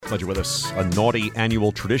Glad you're with us. A naughty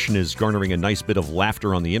annual tradition is garnering a nice bit of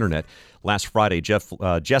laughter on the internet. Last Friday,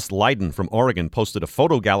 Jess Leiden from Oregon posted a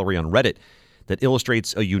photo gallery on Reddit that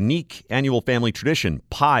illustrates a unique annual family tradition,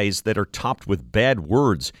 pies that are topped with bad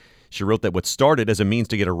words. She wrote that what started as a means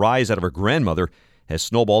to get a rise out of her grandmother has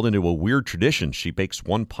snowballed into a weird tradition. She bakes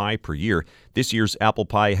one pie per year. This year's apple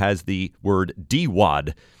pie has the word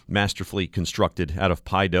D-wad masterfully constructed out of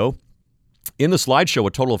pie dough. In the slideshow,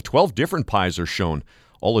 a total of 12 different pies are shown,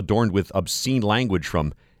 all adorned with obscene language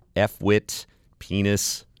from F-wit,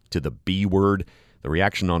 penis, to the B word. The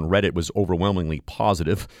reaction on Reddit was overwhelmingly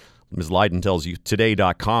positive. Ms. Leiden tells you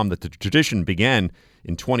Today.com that the tradition began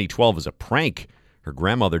in 2012 as a prank. Her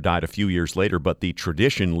grandmother died a few years later, but the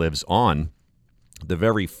tradition lives on. The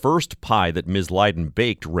very first pie that Ms. Leiden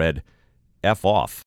baked read, F off.